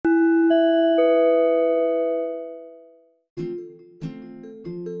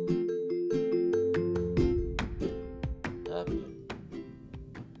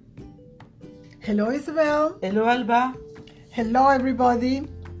Hello, Isabel. Hello, Alba. Hello, everybody.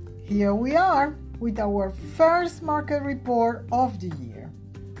 Here we are with our first market report of the year.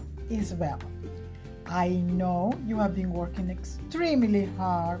 Isabel, I know you have been working extremely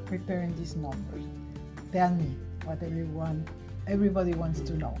hard preparing these numbers. Tell me what everybody wants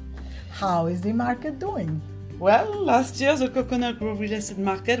to know. How is the market doing? Well, last year the Coconut Grove real estate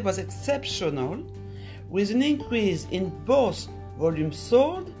market was exceptional, with an increase in both volume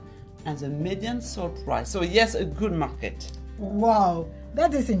sold and the median sold price. So yes, a good market. Wow,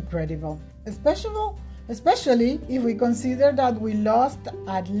 that is incredible. Especially if we consider that we lost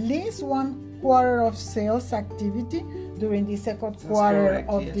at least 1 quarter of sales activity during the second quarter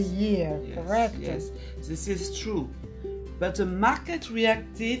of the year. Correct? Yes, this is true. But the market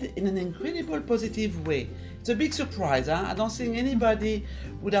reacted in an incredible positive way. It's a big surprise. I don't think anybody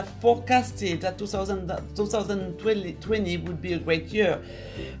would have forecasted that 2020 would be a great year.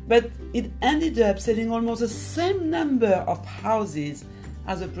 But it ended up selling almost the same number of houses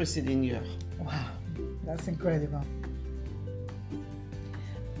as the preceding year. Wow, that's incredible.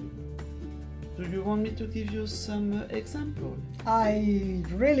 Do you want me to give you some examples? I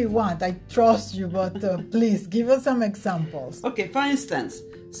really want. I trust you, but please give us some examples. Okay, for instance,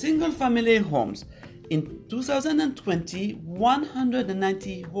 single-family homes. In 2020,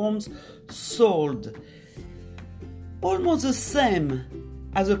 190 homes sold. Almost the same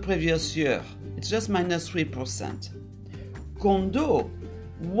as the previous year. It's just minus 3%. Condo,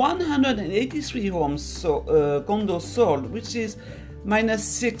 183 homes condos sold, which is minus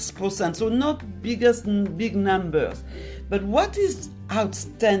 6%. So not big numbers. But what is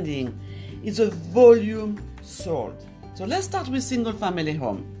outstanding is the volume sold. So let's start with single family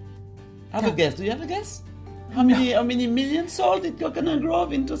home. Have a guess. Do you have a guess? How many millions sold in Coconut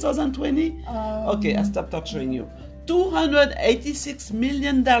Grove in 2020? Okay, I stop torturing you. $286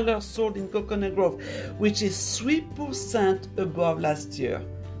 million sold in Coconut Grove, which is 3% above last year.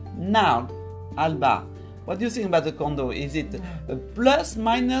 Now, Alba, what do you think about the condo? Is it a plus,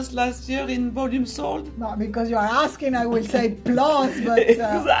 minus last year in volume sold? No, because you are asking, I will say plus, but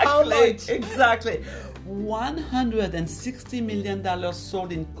how much? Exactly. $160 million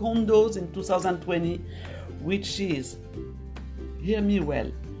sold in condos in 2020, which is, hear me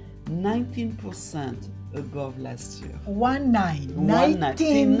well, 19% above last year.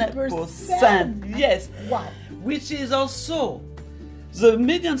 19%. Yes. Wow. Which is also the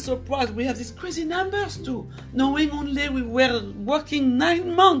median sold price. We have these crazy numbers too, knowing only we were working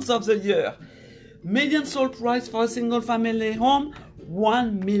 9 months of the year. Median sold price for a single family home,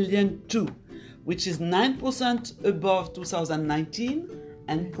 $1.2 million, which is 9% above 2019,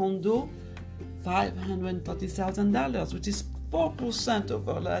 and condo, $530,000, which is 4%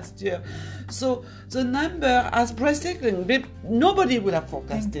 over last year. So the number is breathtaking. Nobody would have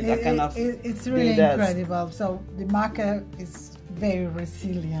forecasted that kind of. It's really incredible. So the market is very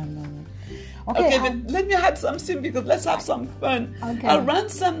resilient. Okay, but let me add something because let's have some fun. Okay. I ran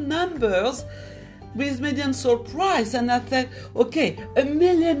some numbers with median sold price, and I said, okay, $1.2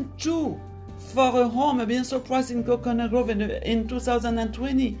 million for a home, a median sold price in Coconut Grove in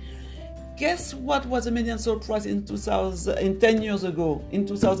 2020. Guess what was the median sold price in 10 years ago, in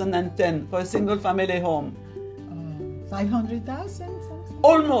 2010, for a single family home? 500,000?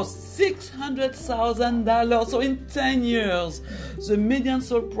 Almost $600,000. So in 10 years, the median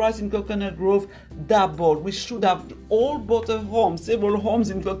sold price in Coconut Grove doubled. We should have all bought a home, several homes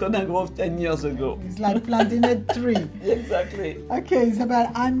in Coconut Grove 10 years ago. It's like planting a tree. Exactly. Okay,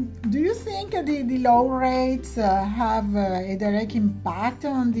 Isabel, do you think the low rates have a direct impact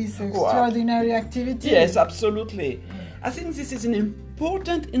on this extraordinary activity? Yes, absolutely. I think this is an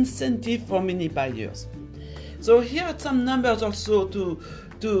important incentive for many buyers. So here are some numbers also to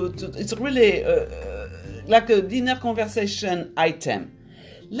it's really like a dinner conversation item.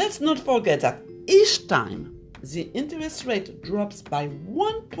 Let's not forget that each time the interest rate drops by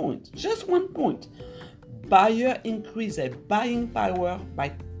 1 point, just 1 point, buyer increase their buying power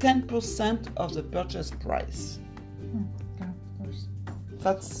by 10% of the purchase price. Yeah, of course.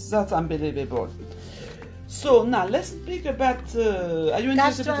 That's unbelievable. So now let's speak about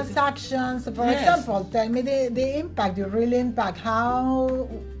cash transactions, for example. Tell me the impact, the real impact.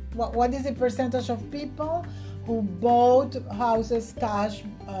 What is the percentage of people who bought houses cash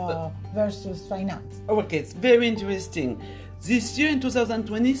versus finance? Okay, it's very interesting. This year in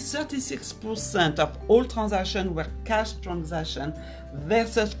 2020, 36% of all transactions were cash transactions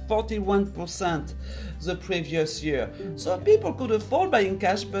versus 41% the previous year. So people could afford buying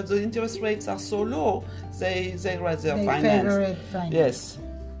cash, but the interest rates are so low, they rather finance. Favor finance. Yes.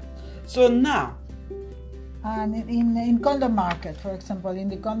 So now, And in condo market, for example, in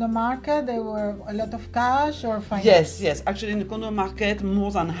the condo market, there were a lot of cash or finance? Yes. Actually, in the condo market,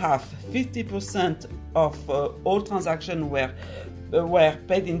 more than half, 50% of all transactions were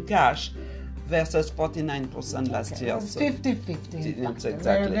paid in cash versus 49% last year. So 50-50.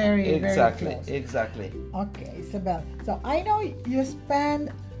 Exactly. Very close. Exactly. Okay, Isabel. So I know you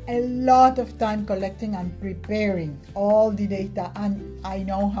spend a lot of time collecting and preparing all the data, and I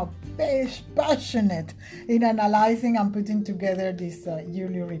know how passionate in analyzing and putting together these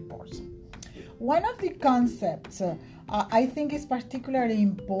yearly reports. One of the concepts I think is particularly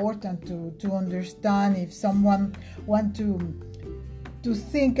important to understand if someone wants to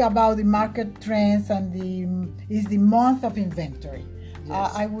think about the market trends and is the month of inventory.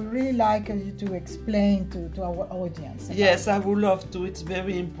 Yes. I would really like you to explain to our audience. Yes, I would love to. It's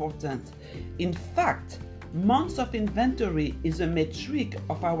very important. In fact, months of inventory is a metric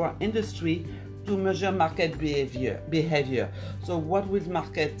of our industry to measure market behavior. So what will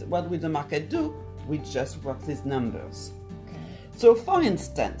the market do? We just work these numbers. Okay. So for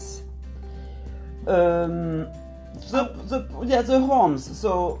instance, the homes.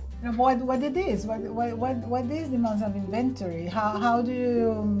 So what it is? What is the month of inventory? How do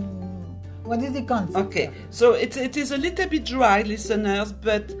you? What is the concept? Okay, so it is a little bit dry, listeners,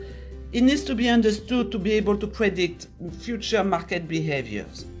 but it needs to be understood to be able to predict future market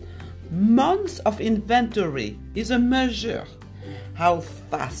behaviors. Months of inventory is a measure how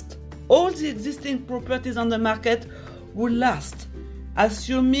fast all the existing properties on the market will last,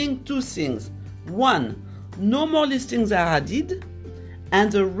 assuming two things. One, no more listings are added,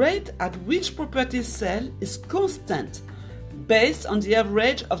 and the rate at which properties sell is constant based on the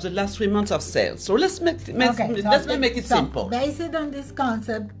average of the last 3 months of sales. So let's make it simple. Based on this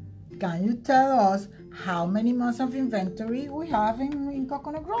concept, can you tell us how many months of inventory we have in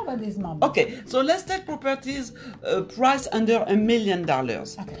Coconut Grove at this moment? Okay, so let's take properties priced under $1 million.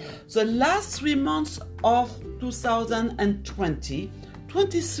 Okay. So last 3 months of 2020,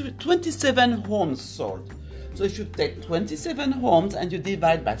 27 homes sold. So if you take 27 homes and you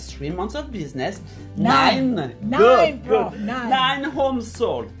divide by 3 months of business, nine homes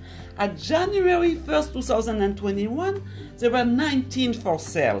sold. At January 1st, 2021, there were 19 for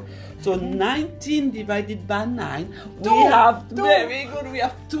sale. So 19 divided by 9, very good, we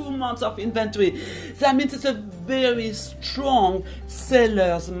have 2 months of inventory. That means it's a very strong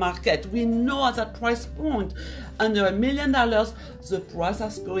seller's market. We know at that price point, under $1 million, the price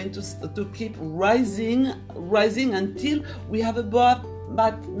is going to keep rising until we have about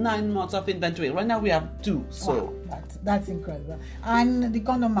 9 months of inventory. Right now we have 2. So wow, that's incredible. And the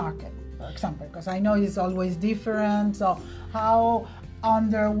condo market, for example, because I know it's always different. So how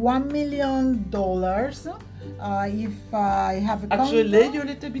under $1 million, if I have a condo? Actually, you're a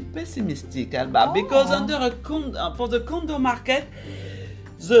little bit pessimistic, Alba, because for the condo market,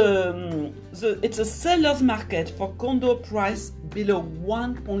 it's a seller's market for condo price below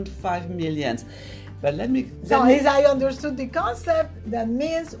 1.5 million. But as I understood the concept, that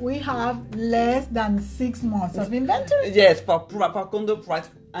means we have less than 6 months of inventory. Yes, for condo price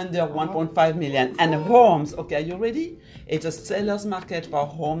under 1.5 million. And homes, okay, are you ready? It's a seller's market for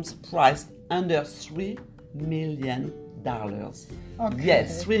homes priced under $3 million. Okay.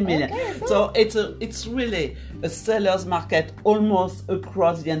 Yes, 3 million. Okay, so it's really a seller's market almost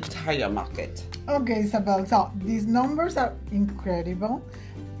across the entire market. Okay, Isabel, so these numbers are incredible.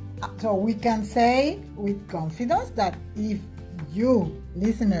 So we can say with confidence that if you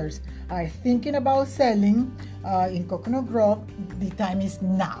listeners are thinking about selling in Coconut Grove, the time is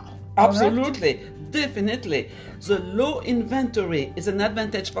now. Absolutely, correct? Definitely. The low inventory is an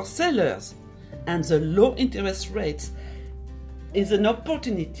advantage for sellers, and the low interest rates is an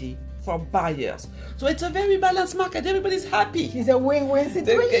opportunity for buyers. So it's a very balanced market. Everybody's happy. It's a win-win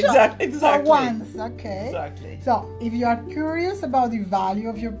situation. Exactly. For once. Okay. Exactly. So if you are curious about the value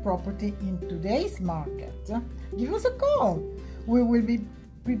of your property in today's market, give us a call. We will be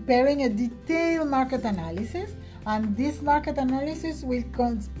preparing a detailed market analysis, and this market analysis will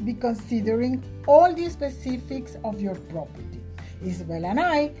be considering all the specifics of your property. Isabel and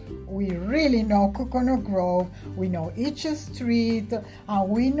I, we really know Coconut Grove, we know each street, and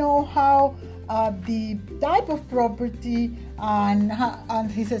we know how the type of property and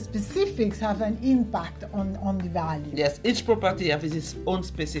his specifics have an impact on the value. Yes, each property has its own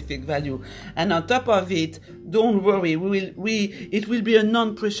specific value, and on top of it, don't worry, it will be a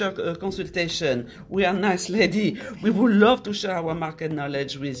non-pressure consultation. We are nice lady. We would love to share our market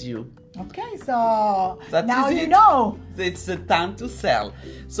knowledge with you. Okay, so now you know. It's the time to sell.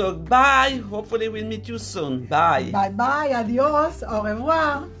 So bye. Hopefully we'll meet you soon. Bye. Bye bye. Adios. Au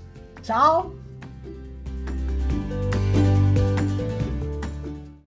revoir. Ciao.